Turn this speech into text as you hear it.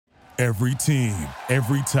Every team,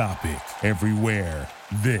 every topic, everywhere.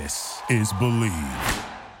 This is Believe.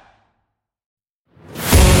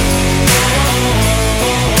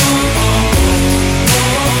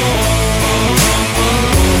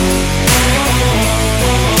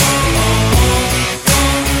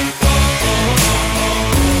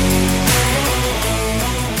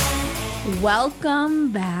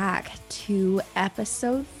 Welcome back to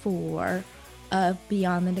episode 4 of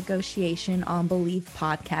Beyond the Negotiation on Believe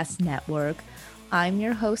Podcast Network. I'm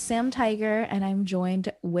your host, Sam Tiger, and I'm joined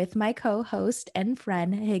with my co-host and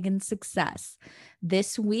friend, Higgins Success.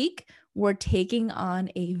 This week, we're taking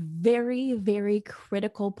on a very, very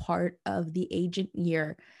critical part of the agent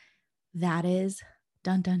year. That is,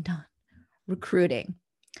 dun, dun, dun, recruiting.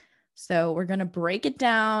 So we're going to break it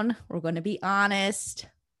down. We're going to be honest.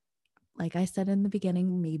 Like I said in the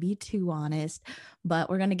beginning, maybe too honest, but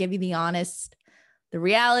we're going to give you the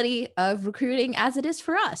reality of recruiting as it is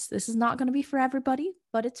for us. This is not going to be for everybody,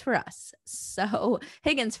 but it's for us. So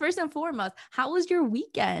Higgins, first and foremost, how was your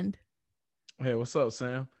weekend? Hey, what's up,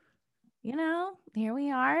 Sam? You know, here we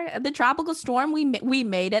are. The tropical storm, we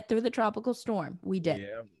made it through the tropical storm. We did.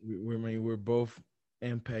 Yeah, we're both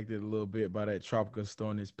impacted a little bit by that tropical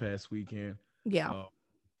storm this past weekend. Yeah.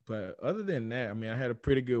 But other than that, I mean, I had a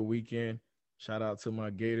pretty good weekend. Shout out to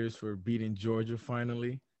my Gators for beating Georgia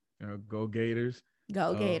finally. Go Gators.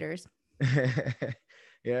 Go Gators.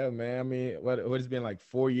 Yeah, man. I mean, what it's been like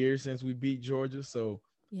 4 years since we beat Georgia, so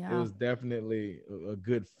yeah, it was definitely a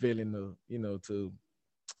good feeling to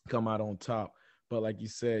come out on top. But like you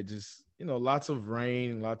said, just lots of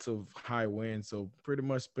rain, lots of high winds, so pretty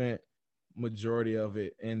much spent majority of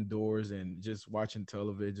it indoors and just watching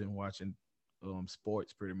television, watching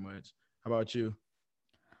sports pretty much. How about you?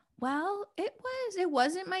 Well, it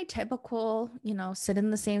wasn't my typical, sit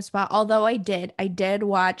in the same spot. Although I did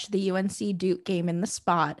watch the UNC Duke game in the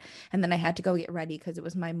spot, and then I had to go get ready because it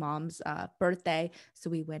was my mom's birthday.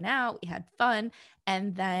 So we went out, we had fun,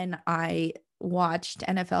 and then I watched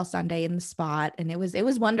NFL Sunday in the spot, and it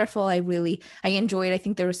was wonderful. I enjoyed. I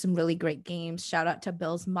think there were some really great games. Shout out to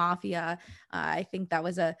Bills Mafia. I think that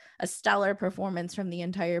was a stellar performance from the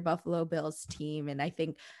entire Buffalo Bills team, and I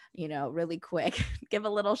think really quick, give a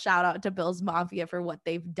little shout out to Bills Mafia for what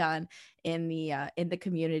they've done in the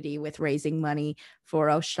community with raising money for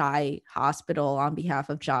Oshai Hospital on behalf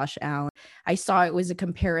of Josh Allen. I saw it was a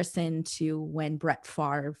comparison to when Brett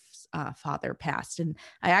Favre's father passed, and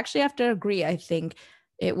I actually have to agree. I think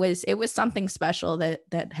it was something special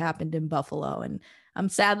that happened in Buffalo, and I'm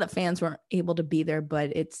sad that fans weren't able to be there,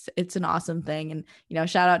 but it's an awesome thing. And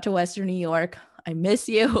shout out to Western New York. I miss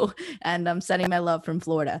you, and I'm sending my love from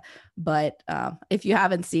Florida. But if you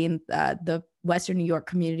haven't seen, the Western New York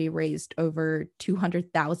community raised over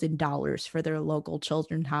 $200,000 for their local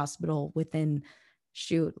children's hospital within,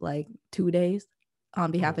 like 2 days on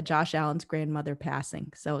behalf of Josh Allen's grandmother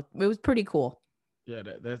passing. So it was pretty cool. Yeah,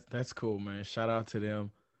 that's cool, man. Shout out to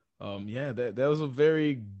them. That was a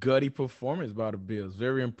very gutty performance by the Bills.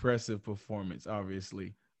 Very impressive performance,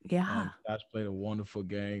 obviously. Yeah. Josh played a wonderful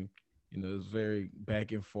game. It was very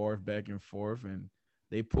back and forth, and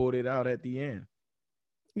they pulled it out at the end.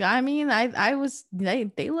 I mean,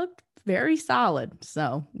 they looked very solid.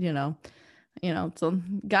 So, so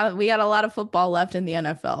we got a lot of football left in the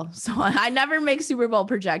NFL. So I never make Super Bowl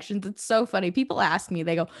projections. It's so funny. People ask me,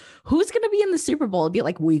 they go, who's going to be in the Super Bowl? It'd be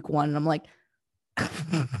like week 1. And I'm like,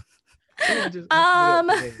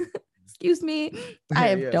 excuse me. I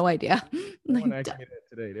have no idea. Someone asked me that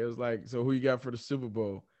today. They was like, so who you got for the Super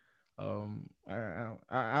Bowl? I'm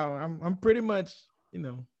pretty much,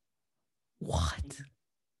 What?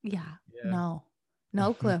 Yeah.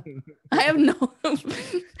 No clue. I have no,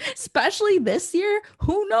 especially this year.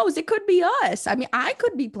 Who knows? It could be us. I mean, I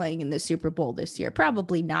could be playing in the Super Bowl this year.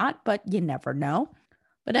 Probably not, but you never know.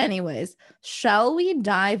 But anyways, shall we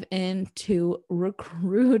dive into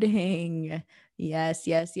recruiting? Yes.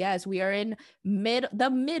 We are in the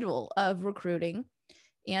middle of recruiting.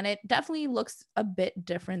 And it definitely looks a bit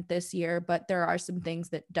different this year, but there are some things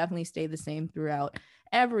that definitely stay the same throughout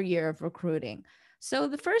every year of recruiting. So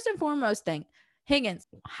the first and foremost thing, Higgins,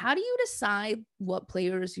 how do you decide what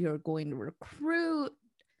players you're going to recruit?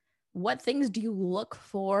 What things do you look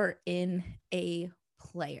for in a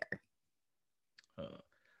player?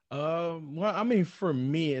 Well, I mean, for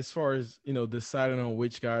me, as far as deciding on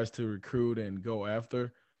which guys to recruit and go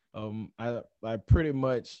after, I pretty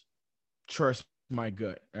much trust my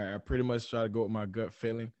gut. I pretty much try to go with my gut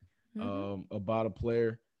feeling about a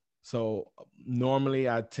player. So normally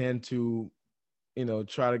I tend to,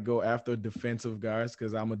 try to go after defensive guys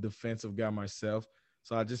because I'm a defensive guy myself.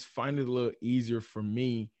 So I just find it a little easier for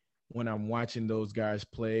me when I'm watching those guys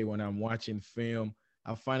play, when I'm watching film,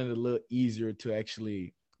 I find it a little easier to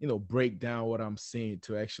actually, break down what I'm seeing,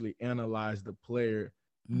 to actually analyze the player,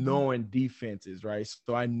 Mhm. knowing defenses, right?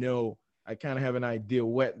 So I know I kind of have an idea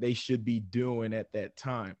what they should be doing at that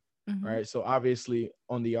time, Mhm. right? So obviously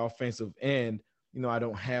on the offensive end, I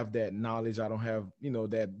don't have that knowledge. I don't have,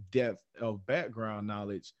 that depth of background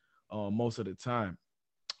knowledge most of the time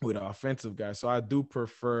with offensive guys. So I do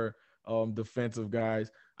prefer defensive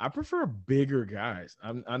guys. I prefer bigger guys.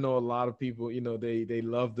 I know a lot of people, they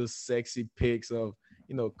love the sexy pics of,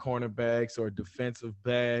 cornerbacks or defensive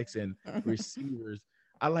backs and receivers.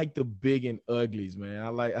 I like the big and uglies, man. I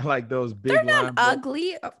like those big They're not linebackers.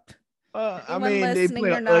 ugly. I Anyone mean, they listening, play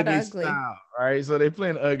an they're not ugly ugly. style, right? So they play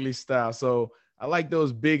an ugly style. So I like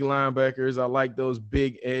those big linebackers. I like those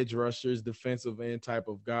big edge rushers, defensive end type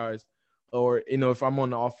of guys. Or, if I'm on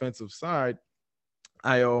the offensive side,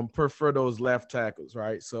 I prefer those left tackles,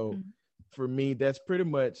 right? So Mhm. for me, that's pretty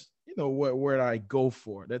much, where I go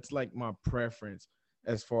for. That's like my preference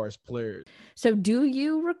as far as players. So do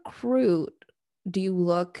you recruit? Do you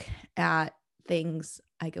look at things,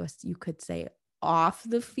 I guess you could say, off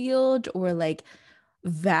the field, or like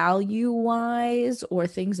value wise or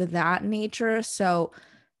things of that nature? So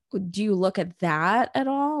do you look at that at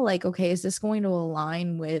all? Like, okay, is this going to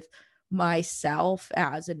align with myself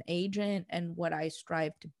as an agent and what I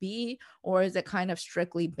strive to be? Or is it kind of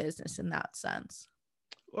strictly business in that sense?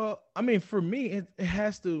 Well, I mean, for me, it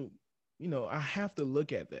has to, I have to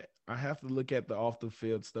look at that. I have to look at the off the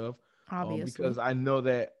field stuff, because Obviously. I know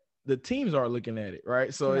that the teams are looking at it,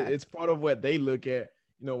 right? So it's Correct. part of what they look at,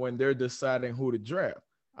 when they're deciding who to draft.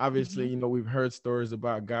 Obviously, Mhm. we've heard stories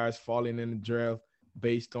about guys falling in the draft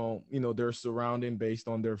based on, their surrounding, based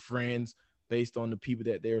on their friends, based on the people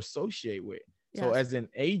that they associate with. So Yes. as an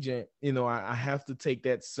agent, I have to take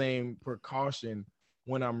that same precaution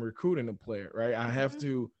when I'm recruiting a player, right? I have Mhm.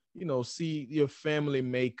 to, see your family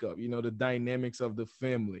makeup, the dynamics of the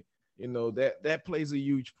family. That plays a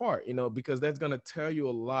huge part, because that's gonna tell you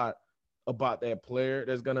a lot about that player.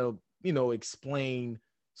 That's gonna, explain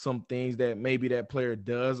some things that maybe that player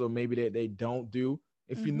does or maybe that they don't do.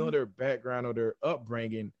 If you know Mhm. their background or their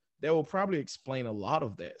upbringing, that will probably explain a lot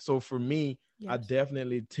of that. So for me, I Yes.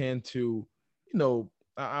 definitely tend to,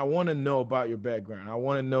 I want to know about your background. I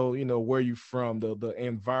want to know, where you're from, the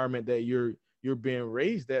environment that you're being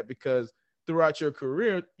raised at, because throughout your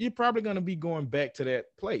career, you're probably going to be going back to that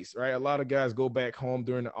place, right? A lot of guys go back home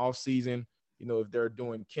during the off season, if they're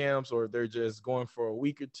doing camps or if they're just going for a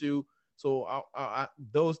week or two. So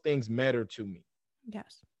those things matter to me.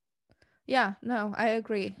 Yes. Yeah, no, I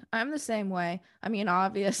agree. I'm the same way. I mean,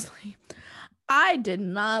 obviously, I did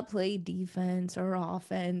not play defense or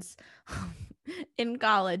offense in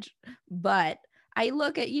college, but I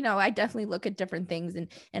look at, I definitely look at different things,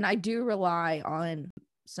 and I do rely on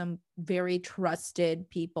some very trusted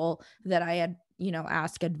people that I had,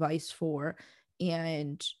 ask advice for,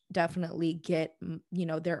 and definitely get,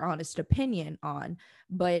 their honest opinion on.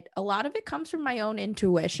 But a lot of it comes from my own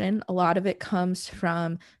intuition. A lot of it comes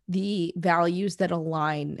from the values that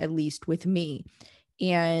align, at least with me.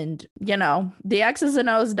 And the X's and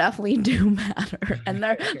O's definitely do matter. And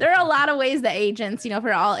there are a lot of ways that agents,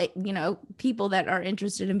 for all people that are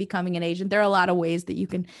interested in becoming an agent, there are a lot of ways that you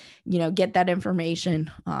can get that information.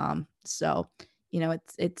 So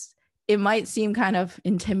it might seem kind of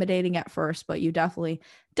intimidating at first, but you definitely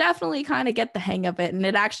kind of get the hang of it. And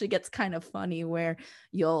it actually gets kind of funny where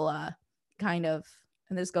you'll kind of,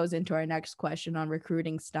 and this goes into our next question on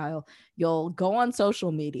recruiting style, you'll go on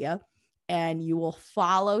social media and you will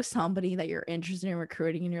follow somebody that you're interested in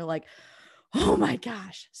recruiting, and you're like, oh my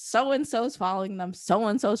gosh, so and so's following them, so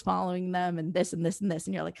and so's following them, and this and this and this.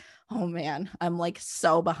 And you're like, oh man, I'm like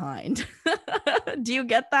so behind. Do you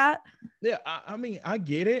get that? Yeah, I mean, I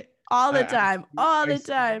get it. All the I, time, see, all I the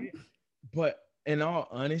see time. it, but in all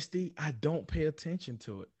honesty, I don't pay attention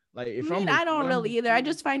to it. Like I if mean, I'm I don't when I'm really either. I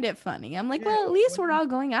recruiting, just find it funny. I'm like, yeah, well, at least when we're I'm all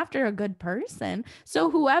going after a good person. So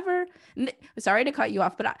whoever, sorry to cut you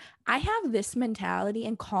off, but I have this mentality,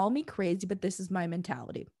 and call me crazy, but this is my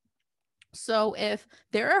mentality. So if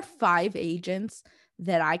there are 5 agents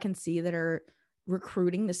that I can see that are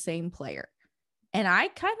recruiting the same player, and I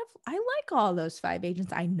like all those 5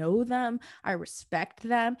 agents. I know them. I respect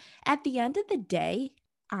them. At the end of the day,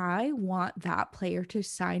 I want that player to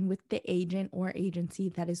sign with the agent or agency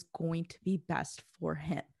that is going to be best for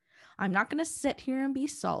him. I'm not going to sit here and be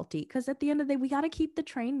salty, because at the end of the day, we got to keep the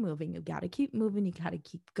train moving. You got to keep moving. You got to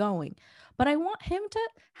keep going. But I want him to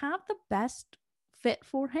have the best fit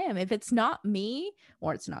for him. If it's not me,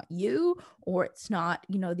 or it's not you, or it's not,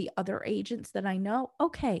 the other agents that I know,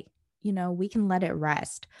 okay, we can let it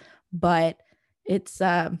rest. but it's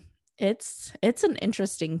an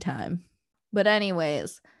interesting time. But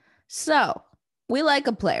anyways, so we like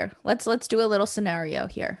a player. Let's do a little scenario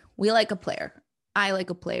here. We like a player. I like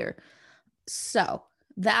a player. So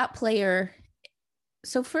that player.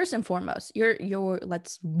 So first and foremost, you're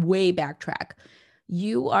let's way backtrack.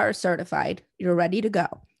 You are certified. You're ready to go.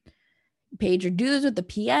 You paid your dues with the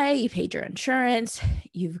PA. You paid your insurance.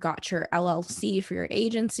 You've got your LLC for your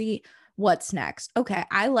agency. What's next? Okay,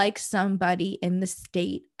 I like somebody in the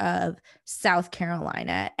state of South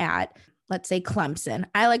Carolina at, let's say, Clemson.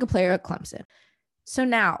 I like a player at Clemson. So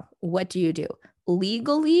now what do?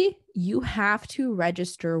 Legally, you have to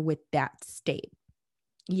register with that state.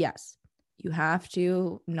 Yes, you have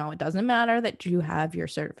to. No, it doesn't matter that you have your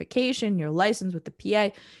certification, your license with the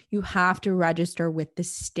PA. You have to register with the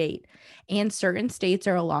state. And certain states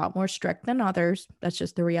are a lot more strict than others. That's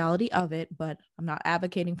just the reality of it. But I'm not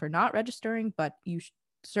advocating for not registering, but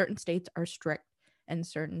certain states are strict and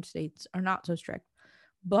certain states are not so strict.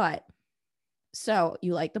 But so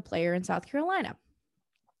you like the player in South Carolina.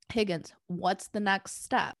 Higgins, what's the next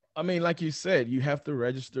step? I mean, like you said, you have to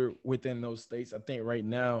register within those states. I think right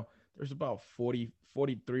now there's about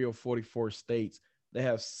 43 or 44 states that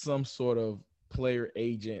have some sort of player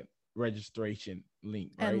agent registration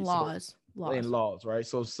link, right? And laws. And laws, right?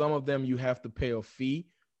 So some of them you have to pay a fee.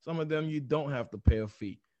 Some of them you don't have to pay a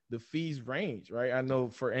fee. The fees range, right? I know,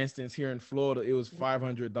 for instance, here in Florida, it was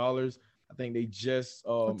 $500. I think they just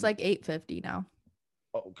it's like $850 now.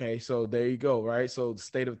 Okay, so there you go, right? So the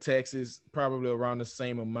state of Texas, probably around the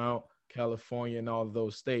same amount, California and all of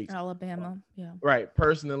those states. Alabama, yeah. Right.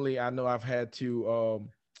 Personally, I know I've had to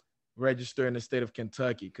register in the state of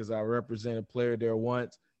Kentucky because I represent a player there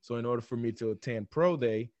once. So in order for me to attend Pro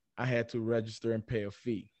Day, I had to register and pay a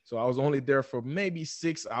fee. So I was only there for maybe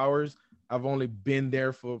 6 hours. I've only been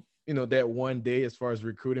there for, that one day as far as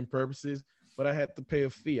recruiting purposes, but I had to pay a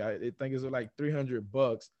fee. I think it's like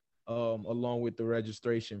 $300 along with the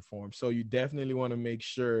registration form. So you definitely want to make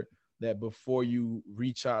sure that before you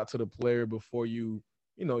reach out to the player, before you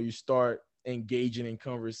start engaging in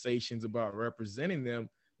conversations about representing them,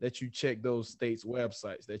 that you check those states'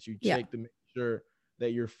 websites, that you check to make sure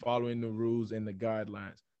that you're following the rules and the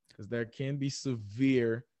guidelines, because there can be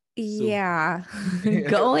severe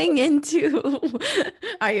going into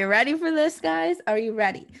are you ready for this, guys? Are you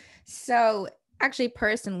ready? So actually,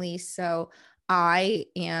 personally, I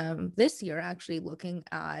am this year actually looking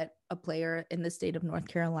at a player in the state of North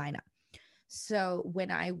Carolina. So when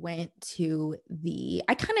I went to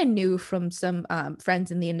I kind of knew from some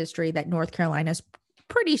friends in the industry that North Carolina is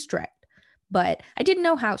pretty strict, but I didn't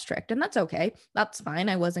know how strict, and that's okay. That's fine.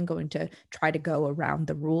 I wasn't going to try to go around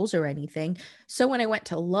the rules or anything. So when I went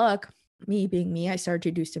to look, me being me, I started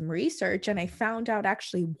to do some research and I found out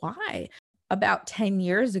actually why. About 10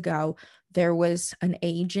 years ago, there was an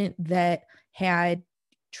agent that had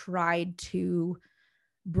tried to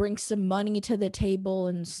bring some money to the table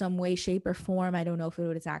in some way, shape, or form. I don't know if it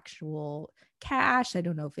was actual cash. I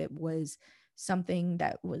don't know if it was something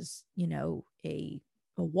that was, a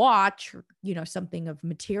watch or, something of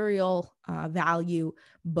material value.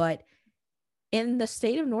 But in the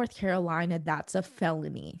state of North Carolina, that's a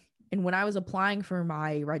felony. And when I was applying for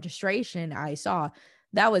my registration, I saw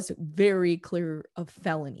that was very clear a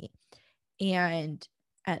felony. And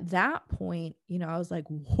at that point, I was like,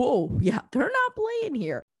 whoa, yeah, they're not playing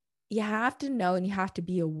here. You have to know and you have to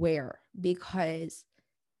be aware, because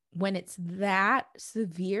when it's that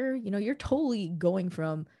severe, you're totally going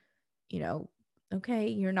from,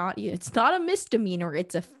 okay, it's not a misdemeanor,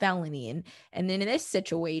 it's a felony. And then in this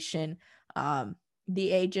situation,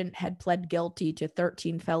 the agent had pled guilty to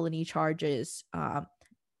 13 felony charges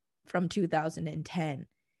from 2010.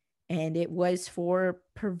 And it was for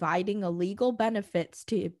providing illegal benefits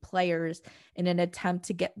to players in an attempt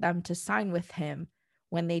to get them to sign with him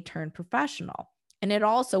when they turn professional. And it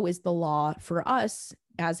also is the law for us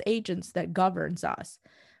as agents that governs us.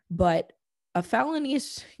 But a felony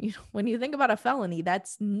is, when you think about a felony,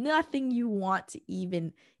 that's nothing you want to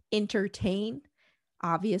even entertain,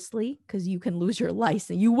 obviously, because you can lose your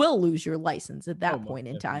license. You will lose your license at that point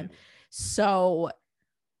in time. So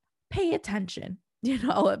pay attention.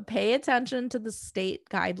 Pay attention to the state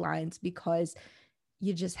guidelines, because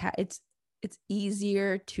you just it's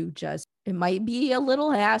easier to it might be a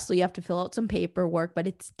little hassle. You have to fill out some paperwork, but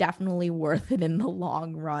it's definitely worth it in the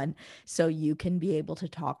long run. So you can be able to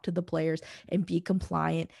talk to the players and be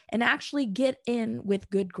compliant and actually get in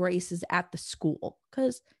with good graces at the school.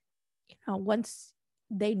 Because, once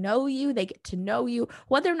they know you, they get to know you,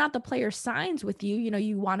 whether or not the player signs with you.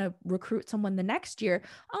 You want to recruit someone the next year.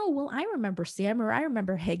 Oh, well, I remember Sam, or I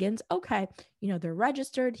remember Higgins. Okay. They're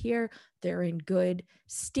registered here. They're in good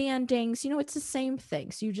standings. It's the same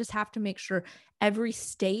thing. So you just have to make sure every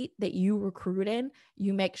state that you recruit in,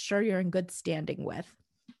 you make sure you're in good standing with.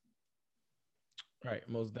 Right,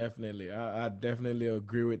 most definitely. I definitely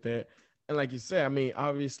agree with that. And like you said, I mean,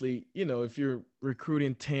 obviously, if you're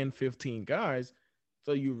recruiting 10, 15 guys,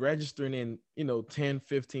 so you registering in, 10,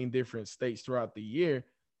 15 different states throughout the year,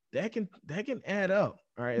 that can add up.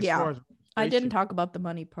 All right. As Yeah. far as I didn't talk about the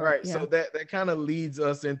money part. right. Yeah. So that kind of leads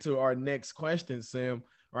us into our next question, Sam.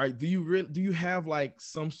 Right. Do you have like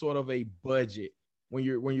some sort of a budget when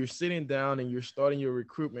you're sitting down and you're starting your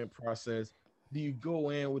recruitment process? Do you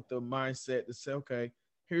go in with the mindset to say, okay,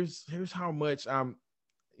 here's how much I'm,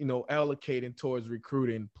 allocating towards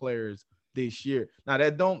recruiting players this year? Now I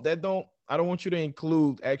don't want you to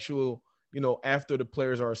include actual, after the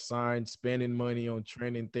players are signed, spending money on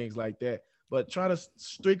training, things like that, but try to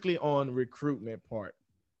strictly on recruitment part.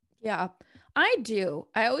 Yeah, I do.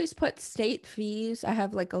 I always put state fees. I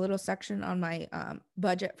have like a little section on my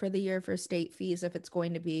budget for the year for state fees if it's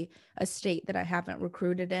going to be a state that I haven't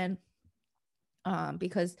recruited in.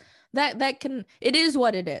 Because it is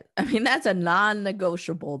what it is. I mean, that's a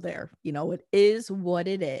non-negotiable there. It is what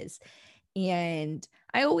it is. And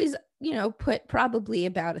I always, put probably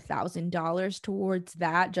about $1,000 towards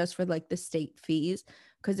that just for like the state fees.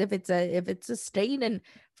 Because if it's a state, and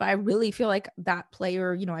if I really feel like that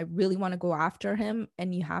player, I really want to go after him,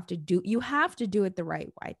 and you have to do it the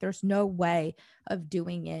right way. There's no way of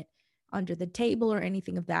doing it under the table or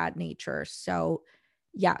anything of that nature. So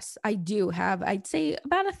yes, I do have, I'd say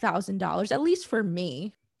about $1,000, at least for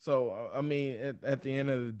me. So I mean, at the end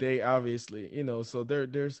of the day, obviously, so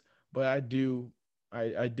but I do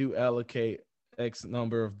allocate X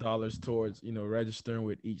number of dollars towards, registering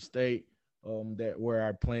with each state, that where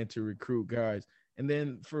I plan to recruit guys. And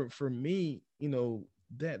then for me,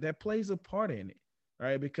 that plays a part in it,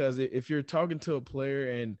 right? Because if you're talking to a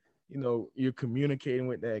player and, you're communicating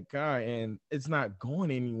with that guy and it's not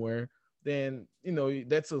going anywhere, then,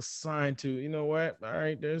 that's a sign to, what, all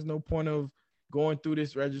right, there's no point of going through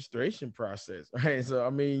this registration process, right? So, I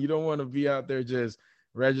mean, you don't want to be out there just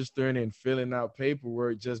registering and filling out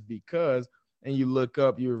paperwork just because, and you look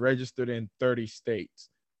up, you're registered in 30 states,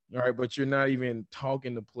 all right, but you're not even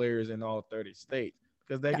talking to players in all 30 states,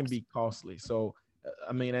 because that can be costly. So,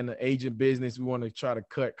 I mean, in the agent business, we want to try to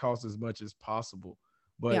cut costs as much as possible,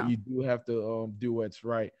 but you do have to do what's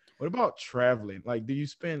right. What about traveling? Like, do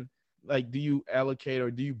you allocate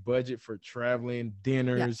or do you budget for traveling,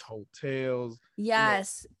 dinners, hotels?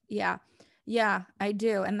 Yes. Yeah, I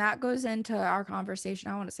do. And that goes into our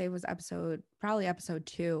conversation. I want to say it was probably episode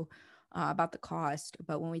 2, about the cost.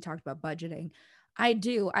 But when we talked about budgeting, I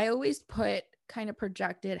always put kind of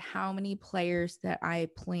projected how many players that I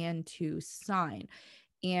plan to sign.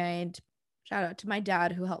 And shout out to my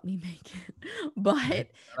dad who helped me make it. But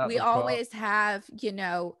we always have,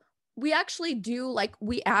 we actually do, like,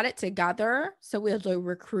 we add it together. So we'll do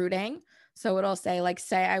recruiting. So it'll say, like,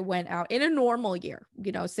 say I went out in a normal year,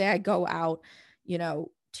 say I go out,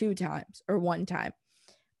 2 times or 1 time.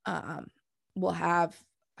 We'll have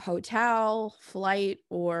hotel, flight,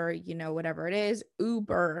 or, whatever it is,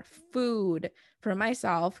 Uber, food for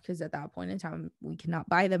myself, because at that point in time, we cannot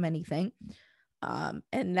buy them anything. And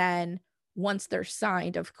then once they're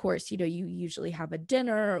signed, of course, you usually have a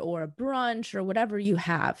dinner or a brunch or whatever you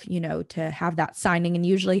have, to have that signing. And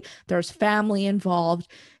usually there's family involved.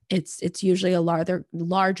 It's usually a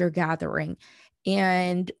larger gathering.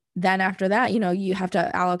 And then after that, you have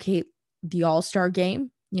to allocate the all-star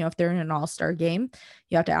game. If they're in an all-star game,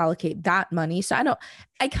 you have to allocate that money. So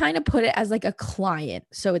I kind of put it as like a client.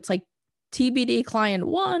 So it's like TBD client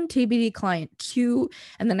 1, TBD client 2,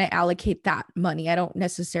 and then I allocate that money. I don't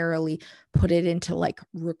necessarily put it into like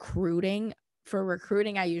recruiting. For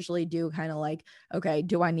recruiting, I usually do kind of like, okay,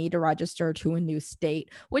 do I need to register to a new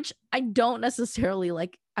state? Which I don't necessarily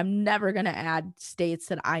like. I'm never going to add states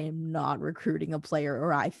that I am not recruiting a player,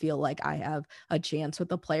 or I feel like I have a chance with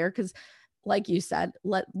a player, because like you said,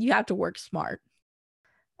 you have to work smart.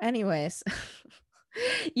 Anyways.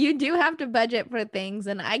 You do have to budget for things,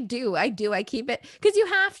 and I keep it, because you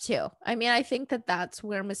have to. I mean, I think that's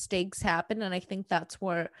where mistakes happen, and I think that's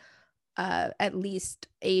where at least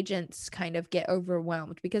agents kind of get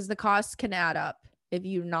overwhelmed, because the costs can add up if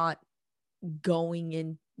you're not going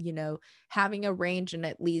in, having a range and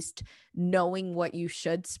at least knowing what you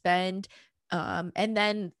should spend. And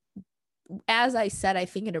then, as I said, I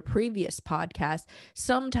think in a previous podcast,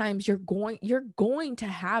 sometimes you're going to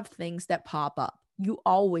have things that pop up. You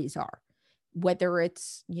always are. Whether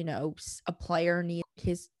it's, a player need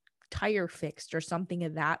his tire fixed or something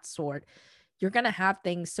of that sort, you're going to have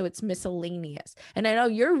things. So it's miscellaneous. And I know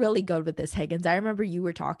you're really good with this, Higgins. I remember you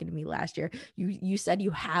were talking to me last year. You said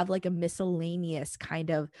you have like a miscellaneous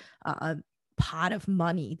kind of pot of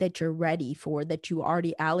money that you're ready for, that you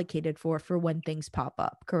already allocated for when things pop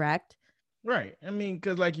up, correct? Right. I mean,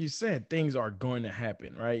 because like you said, things are going to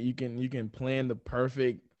happen, right? You can plan the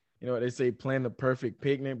perfect, they say plan the perfect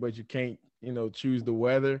picnic, but you can't, choose the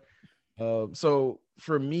weather. So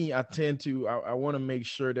for me, I want to make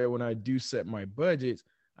sure that when I do set my budgets,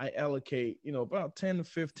 I allocate, about 10 to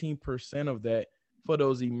 15% of that for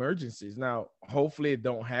those emergencies. Now, hopefully it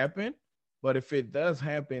don't happen, but if it does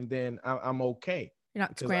happen, then I'm okay You're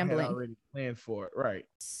not because I had scrambling. already planned for it. Right.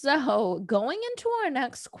 So going into our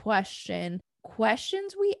next question,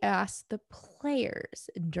 questions we ask the players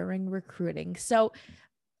during recruiting. So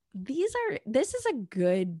this is a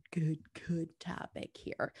good topic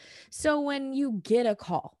here. So when you get a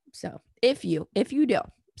call, so if you do,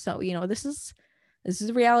 so this is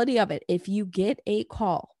the reality of it. If you get a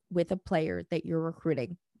call with a player that you're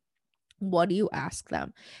recruiting, what do you ask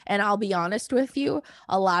them? And I'll be honest with you,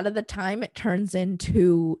 a lot of the time it turns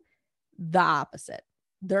into the opposite.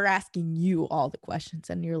 They're asking you all the questions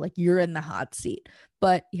and you're in the hot seat,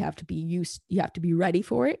 but you have to be ready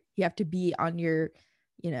for it. You have to be on your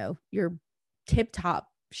tip top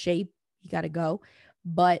shape. You got to go.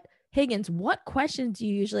 But Higgins, what questions do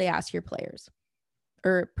you usually ask your players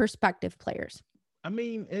or prospective players? I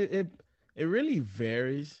mean, it really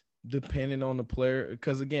varies depending on the player.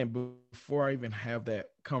 Because again, before I even have that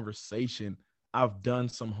conversation, I've done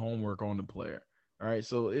some homework on the player. All right.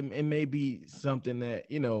 So it may be something that,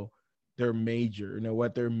 they're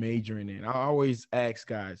what they're majoring in. I always ask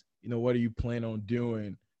guys, what are you planning on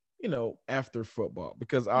doing, after football?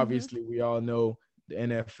 Because obviously we all know the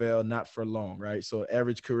NFL not for long, right? So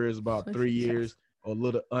average career is about 3 years or a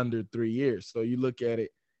little under 3 years. So you look at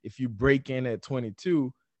it, if you break in at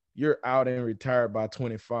 22, you're out and retired by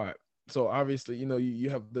 25. So obviously, you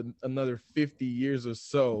have another 50 years or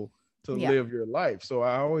so to live your life. So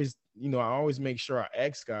I always make sure I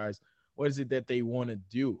ask guys, what is it that they want to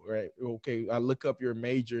do, right? Okay, I look up your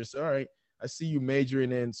majors. All right, I see you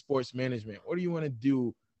majoring in sports management. What do you want to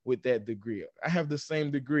do with that degree? I have the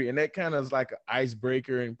same degree, and that kind of is like an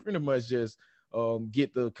icebreaker and pretty much just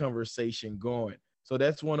get the conversation going. So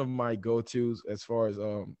that's one of my go-tos as far as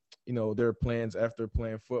their plans after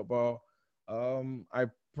playing football. I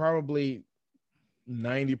probably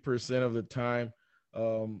 90% of the time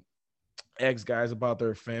ask guys about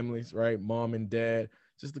their families, right? Mom and dad,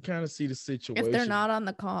 just to kind of see the situation. If they're not on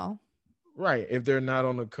the call. Right. If they're not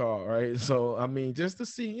on the call, right? So, I mean, just to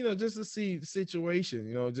see the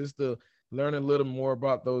situation, just to learn a little more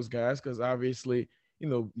about those guys, because obviously,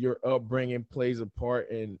 your upbringing plays a part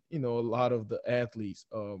in, a lot of the athletes.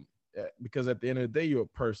 Because at the end of the day, you're a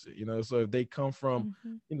person, so if they come from,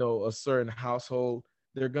 a certain household,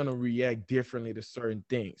 they're going to react differently to certain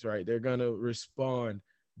things, right? They're going to respond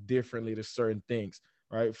differently to certain things,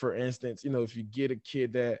 right? For instance, if you get a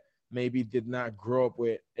kid that maybe did not grow up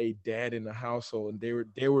with a dad in the household and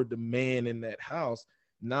they were the man in that house,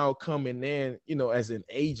 now coming in, as an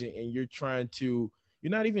agent, and you're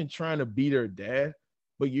not even trying to be their dad,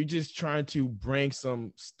 but you're just trying to bring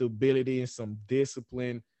some stability and some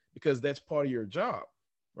discipline because that's part of your job,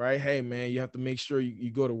 right? Hey man, you have to make sure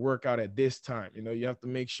you go to work out at this time. You have to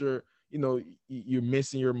make sure, you're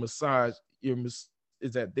missing your massage.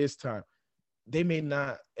 Is at this time.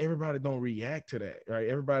 Everybody don't react to that, right?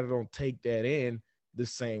 Everybody don't take that in the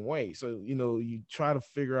same way. So, you try to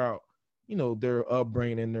figure out, their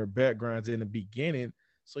upbringing and their backgrounds in the beginning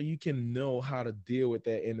so you can know how to deal with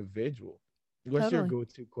that individual. What's your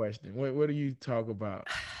go-to question? What do you talk about?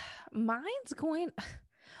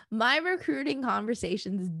 My recruiting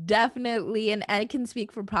conversations definitely, and I can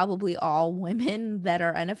speak for probably all women that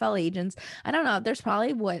are NFL agents. I don't know. There's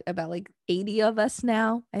probably about like 80 of us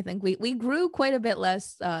now. I think we grew quite a bit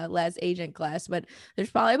less agent class, but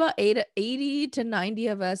there's probably about 80 to 90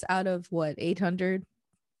 of us out of 800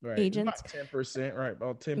 right. agents. About 10%, right?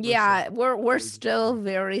 About 10%. Yeah, we're still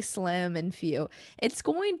very slim and few. It's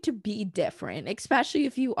going to be different, especially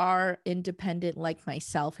if you are independent like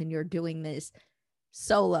myself and you're doing this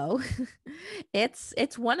solo.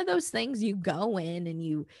 It's one of those things you go in and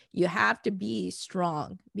you have to be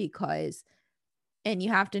strong and you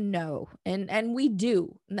have to know, and we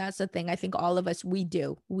do. And that's the thing. I think all of us, we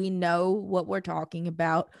know what we're talking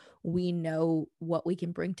about. We know what we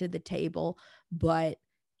can bring to the table, but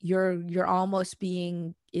you're almost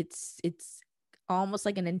being, it's almost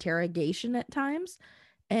like an interrogation at times.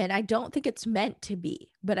 And I don't think it's meant to be,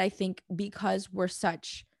 but I think because we're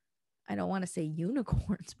such, I don't want to say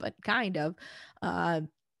unicorns, but kind of,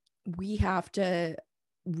 we have to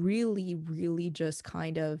really, really just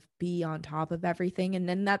kind of be on top of everything. And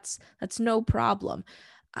then that's no problem.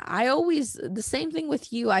 I always, the same thing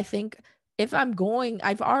with you. I think if I'm going,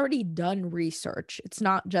 I've already done research. It's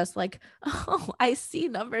not just like, oh, I see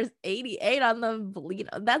numbers 88 on the,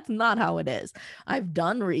 that's not how it is. I've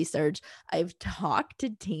done research. I've talked to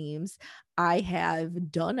teams. I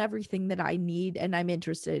have done everything that I need, and I'm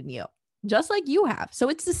interested in you, just like you have. So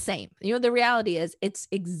it's the same. The reality is it's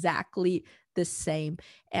exactly the same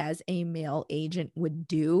as a male agent would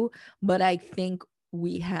do. But I think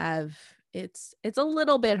we have, it's a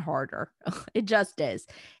little bit harder. It just is.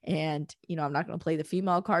 And, I'm not going to play the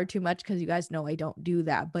female card too much because you guys know I don't do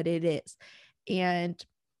that, but it is. And,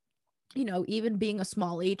 even being a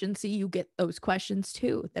small agency, you get those questions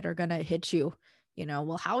too that are going to hit you,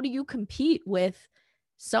 well, how do you compete with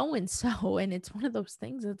so-and-so? And it's one of those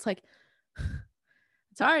things that's like,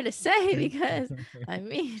 it's hard to say because I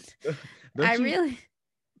mean,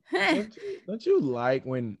 don't you like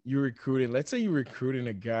when you're recruiting, let's say you're recruiting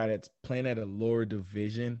a guy that's playing at a lower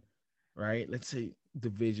division, right? Let's say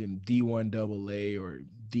division D1 AA or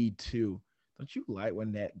D2. Don't you like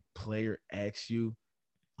when that player asks you,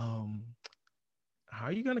 how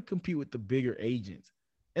are you going to compete with the bigger agents?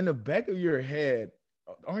 In the back of your head,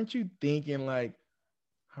 aren't you thinking like,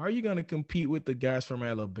 how are you going to compete with the guys from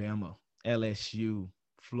Alabama, LSU,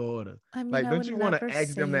 Florida? I mean, like, don't you want to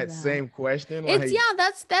ask them that same question? Like,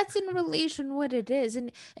 that's in relation what it is.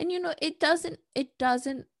 And it doesn't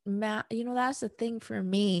matter. That's the thing for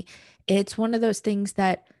me. It's one of those things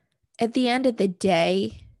that at the end of the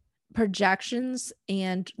day, projections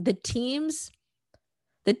and the teams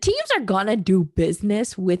are going to do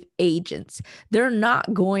business with agents. They're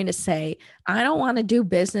not going to say, I don't want to do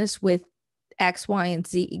business with X, Y, and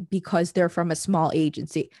Z because they're from a small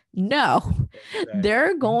agency. No,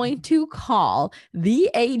 they're going to call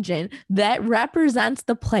the agent that represents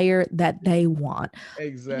the player that they want.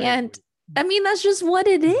 Exactly. And I mean, that's just what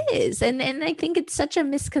it is. And I think it's such a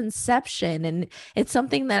misconception. And it's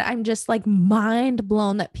something that I'm just like mind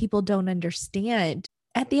blown that people don't understand.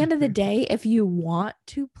 At the end of the day, if you want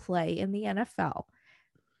to play in the NFL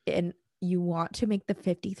and you want to make the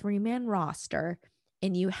 53-man roster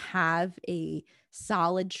and you have a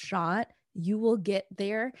solid shot, you will get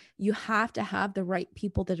there. You have to have the right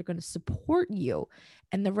people that are going to support you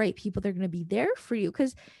and the right people that are going to be there for you.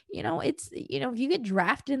 Because, it's, if you get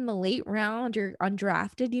drafted in the late round or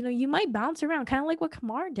undrafted, you might bounce around kind of like what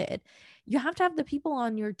Kamar did. You have to have the people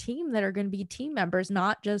on your team that are going to be team members,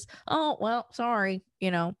 not just, oh, well, sorry,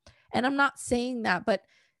 And I'm not saying that, but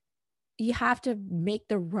you have to make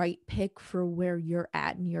the right pick for where you're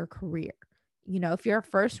at in your career. If you're a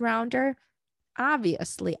first rounder,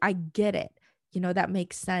 obviously I get it. That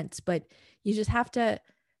makes sense, but you just have to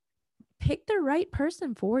pick the right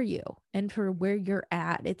person for you and for where you're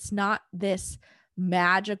at. It's not this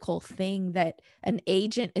magical thing that an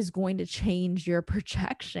agent is going to change your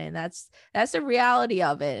projection. That's the reality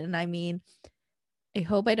of it. And I mean, I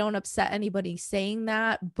hope I don't upset anybody saying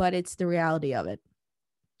that, but it's the reality of it.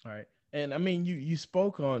 All right. And I mean, you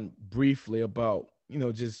spoke on briefly about,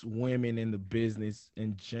 just women in the business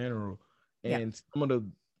in general and some of the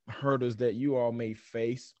hurdles that you all may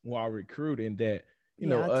face while recruiting that,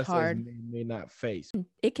 us as men may not face.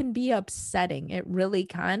 It can be upsetting. It really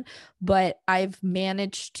can. But I've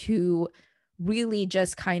managed to really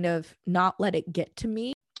just kind of not let it get to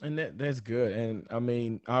me. And that's good. And I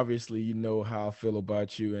mean, obviously, how I feel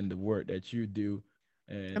about you and the work that you do.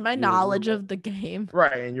 And my knowledge of the game.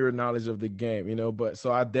 Right. And your knowledge of the game, but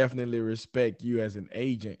so I definitely respect you as an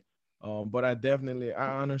agent. But I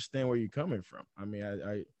understand where you're coming from. I mean,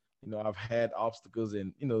 I I've had obstacles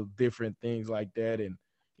and, different things like that. And,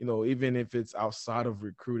 even if it's outside of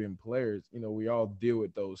recruiting players, we all deal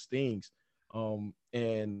with those things.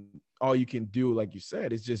 And all you can do, like you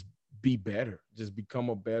said, is just be better, just become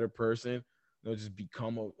a better person, just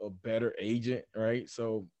become a better agent. Right.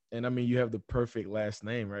 So, and I mean, you have the perfect last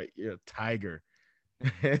name, right? You're a Tiger.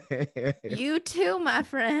 You too, my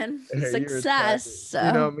friend. Success. So.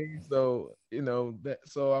 You know what I mean? So, that,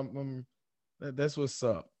 so I'm that's what's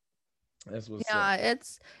up. That's what's up. Yeah,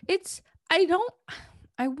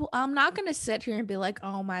 I'm not going to sit here and be like,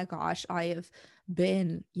 oh my gosh, I have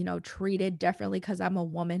been, treated differently because I'm a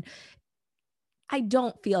woman. I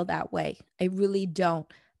don't feel that way. I really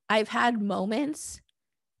don't. I've had moments,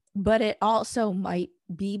 but it also might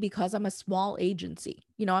be because I'm a small agency.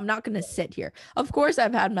 You know, I'm not going to sit here. Of course,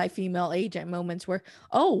 I've had my female agent moments where,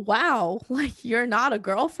 oh, wow, like you're not a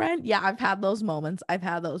girlfriend. Yeah, I've had those moments. I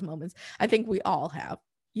think we all have,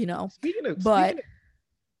 you know, but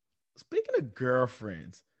speaking of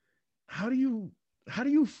girlfriends, how do you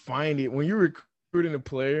find it when you're recruiting a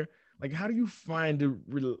player? Like, how do you find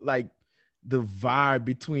the vibe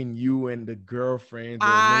between you and the girlfriends? Or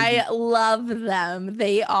maybe I love them.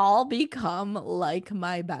 They all become like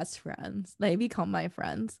my best friends. They become my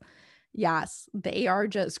friends. Yes, they are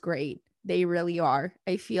just great. They really are.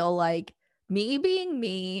 I feel like me being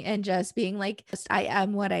me and just being like, I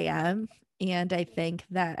am what I am. And I think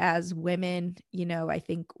that as women, you know, I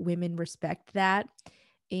think women respect that.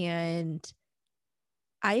 And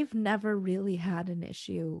I've never really had an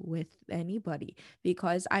issue with anybody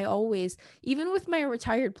because I always, even with my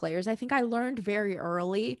retired players, I think I learned very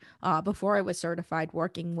early before I was certified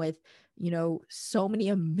working with, you know, so many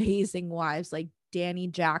amazing wives like Danny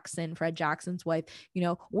Jackson, Fred Jackson's wife. You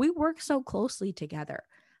know, we work so closely together.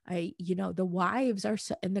 You know, the wives are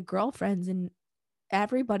and the girlfriends and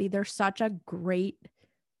everybody, they're such a great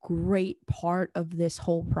part of this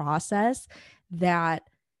whole process that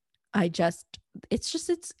I just, it's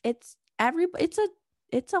everybody,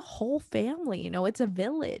 it's a whole family, you know, it's a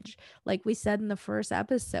village, like we said in the first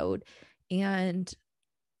episode. And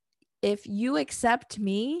if you accept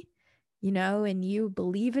me, you know, and you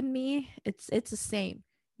believe in me, it's the same.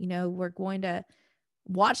 You know, we're going to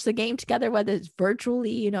watch the game together, whether it's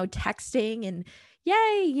virtually, you know, texting and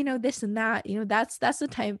yay, you know, this and that, you know, that's the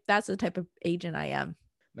type of agent I am.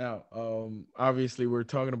 now, obviously we're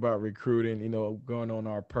talking about recruiting, going on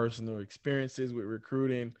our personal experiences with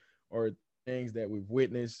recruiting or things that we've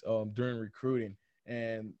witnessed during recruiting.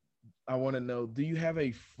 And I want to know, do you have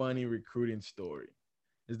a funny recruiting story?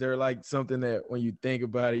 Is there like something that when you think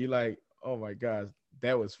about it, you're like, oh my gosh,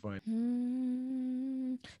 that was funny?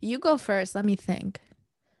 You go first. Let me think.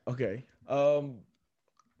 Okay.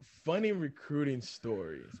 Funny recruiting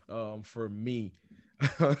stories. For me.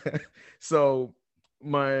 So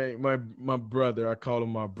my brother, I call him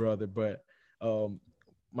my brother, but um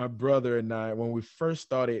my brother and I, when we first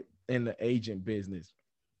started in the agent business,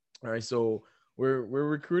 all right, so we're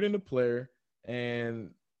recruiting a player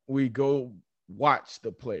and we go watch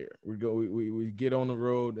the player. We get on the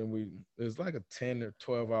road and it's like a 10 or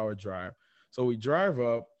 12 hour drive. So we drive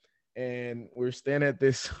up and we're staying at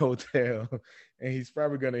this hotel, and he's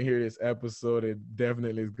probably gonna hear this episode and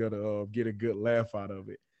definitely is gonna get a good laugh out of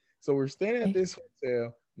it. So we're staying at this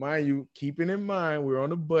hotel, mind you, keeping in mind we're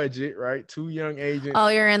on a budget, right? Two young agents. Oh,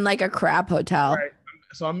 you're in like a crap hotel. Right.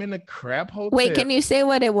 So I'm in a crap hotel. Wait, can you say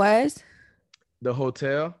what it was? The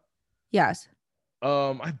hotel. Yes.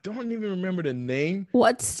 I don't even remember the name.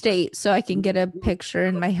 What state? So I can get a picture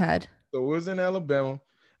in my head. So it was in Alabama.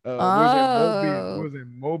 Oh. Was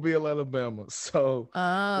in Mobile, Alabama. So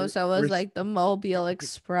Oh, so it was like the Mobile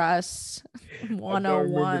Express I don't remember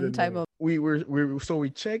 101 the type name. of. We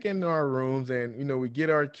check into our rooms, and we get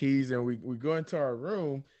our keys and we go into our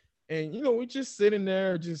room, and we just sitting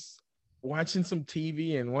there just watching some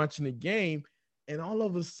TV and watching the game, and all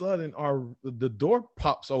of a sudden the door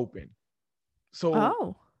pops open. So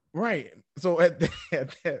Oh. right. So at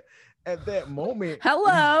that moment,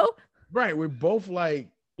 hello. Right, we're both like,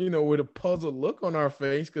 with a puzzled look on our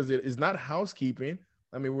face because it is not housekeeping.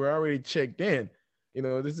 I mean, we're already checked in.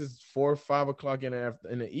 This is 4 or 5 o'clock in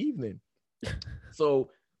the evening. So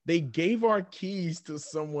they gave our keys to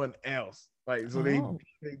someone else. Like, so they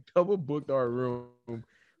double booked our room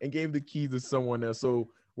and gave the keys to someone else. So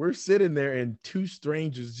we're sitting there and two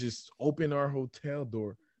strangers just open our hotel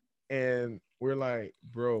door, and we're like,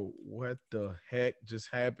 bro, what the heck just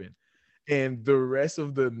happened? And the rest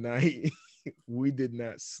of the night, we did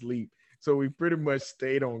not sleep. So we pretty much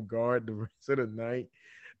stayed on guard the rest of the night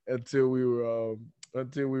until we were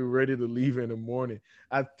ready to leave in the morning.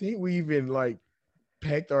 I think we even like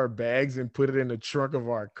packed our bags and put it in the trunk of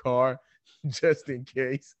our car just in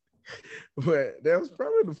case. But that was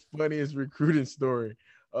probably the funniest recruiting story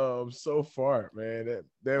so far, man.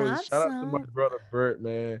 That was shout out to my brother Bert,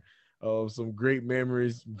 man. Some great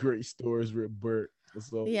memories, great stories with Bert.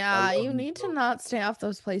 So yeah, you need to not stay off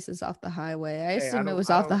those places off the highway. I assume it was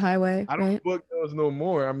I off the highway. I don't book those no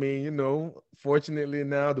more. I mean, fortunately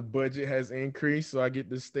now the budget has increased, so I get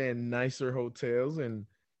to stay in nicer hotels and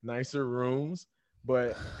nicer rooms.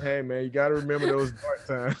 But hey, man, you got to remember those dark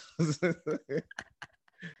times.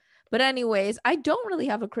 But anyways, I don't really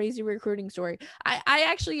have a crazy recruiting story. I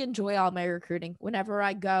actually enjoy all my recruiting. Whenever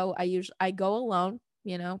I go, I go alone,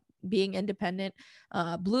 being independent.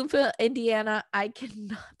 Bloomfield, Indiana, I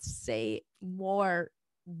cannot say more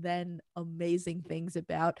than amazing things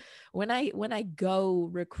about. When I go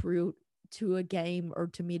recruit to a game or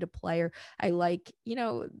to meet a player, I like,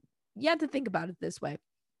 you have to think about it this way.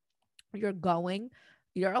 You're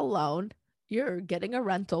alone, you're getting a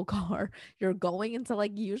rental car, you're going into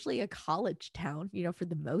like usually a college town, for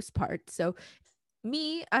the most part. So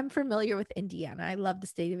I'm familiar with Indiana. I love the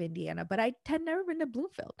state of Indiana, but I had never been to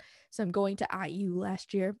Bloomfield. So I'm going to IU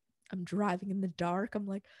last year. I'm driving in the dark. I'm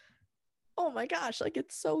like, oh my gosh, like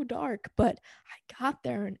it's so dark. But I got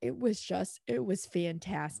there and it was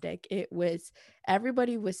fantastic.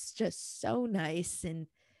 Everybody was just so nice. And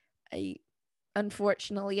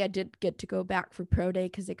unfortunately, I did get to go back for pro day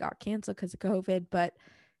because it got canceled because of COVID. But,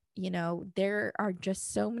 there are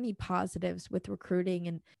just so many positives with recruiting,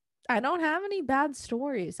 and I don't have any bad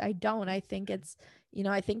stories. I don't. I think it's,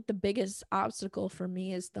 I think the biggest obstacle for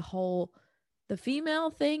me is the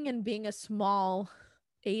female thing and being a small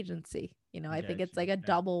agency. I think it's like a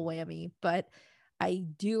double whammy. But I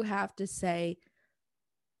do have to say,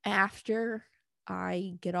 after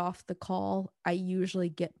I get off the call, I usually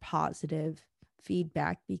get positive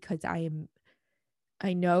feedback because I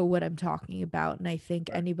know what I'm talking about. And I think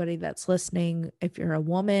anybody that's listening, if you're a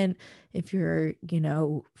woman, if you're,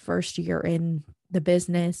 first year in the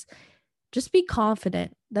business, just be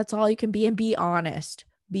confident. That's all you can be, and be honest.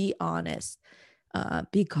 Be honest.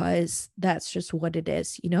 Because that's just what it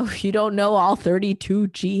is. You don't know all 32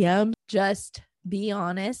 GMs. Just be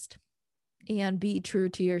honest and be true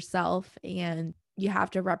to yourself. And you have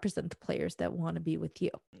to represent the players that want to be with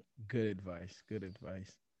you. Good advice.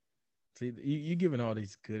 See, you're giving all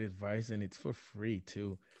these good advice, and it's for free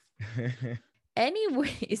too.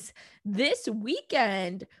 Anyways, this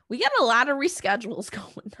weekend, we got a lot of reschedules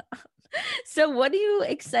going on. So what are you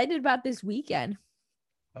excited about this weekend?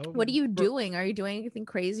 What are you doing? Are you doing anything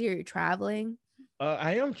crazy? Are you traveling?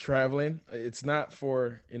 I am traveling. It's not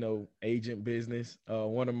for, agent business.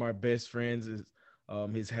 One of my best friends is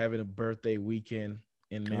he's having a birthday weekend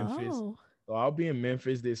in Memphis. Oh. So I'll be in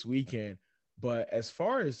Memphis this weekend. But as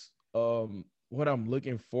far as what I'm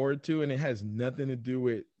looking forward to, and it has nothing to do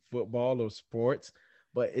with football or sports,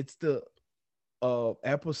 but it's the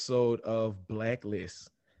episode of Blacklist.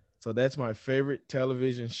 So that's my favorite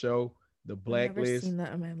television show, The Blacklist. I've never seen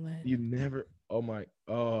that on my list. You never?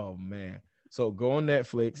 Oh man. So go on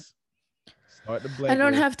Netflix. Start The Blacklist. I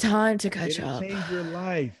don't have time to catch up. It'll change your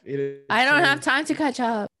life. I don't have time to catch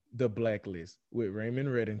up. The Blacklist with Raymond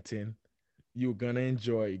Reddington. You're gonna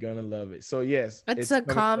enjoy it. You're gonna love it. So yes, it's a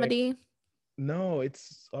comedy. No,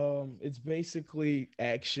 it's basically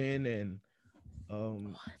action and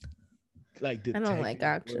like detective. I don't like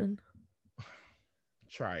action.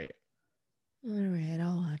 Try it. All right,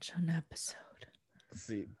 I'll watch an episode.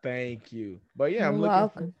 See, thank you. But yeah, I'm looking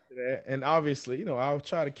forward to that. And obviously, I'll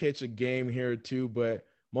try to catch a game here or two, but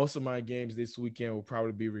most of my games this weekend will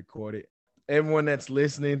probably be recorded. Everyone that's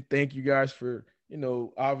listening, thank you guys for,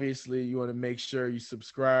 obviously you want to make sure you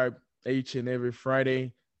subscribe each and every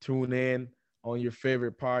Friday. Tune in on your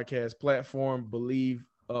favorite podcast platform, Believe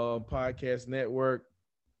Podcast Network.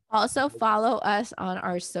 Also follow us on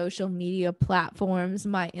our social media platforms.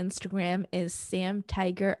 My Instagram is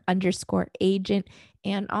SamTiger_agent,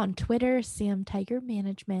 and on Twitter,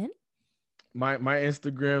 SamTigerManagement. My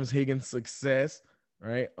Instagram's Higgins Success,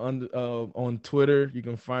 right? On Twitter, you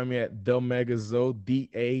can find me at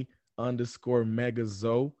DaMegaZo,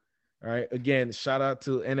 DA_Megazo. All right. Again, shout out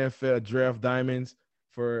to NFL Draft Diamonds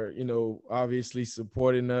for, obviously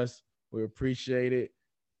supporting us. We appreciate it.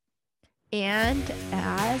 And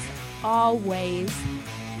as always,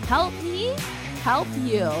 help me help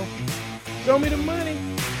you. Show me the money.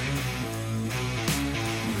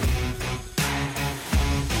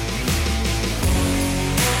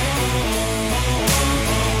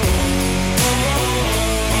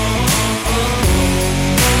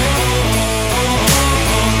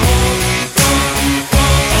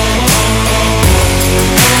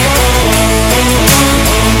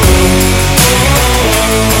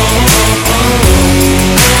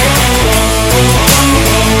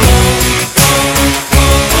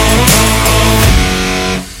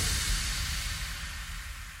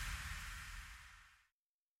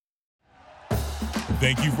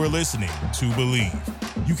 Thank you for listening to Believe.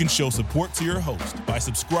 You can show support to your host by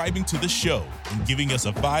subscribing to the show and giving us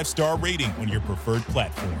a 5-star rating on your preferred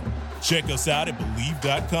platform. Check us out at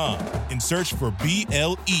Believe.com and search for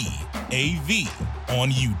BLEAV on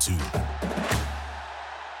YouTube.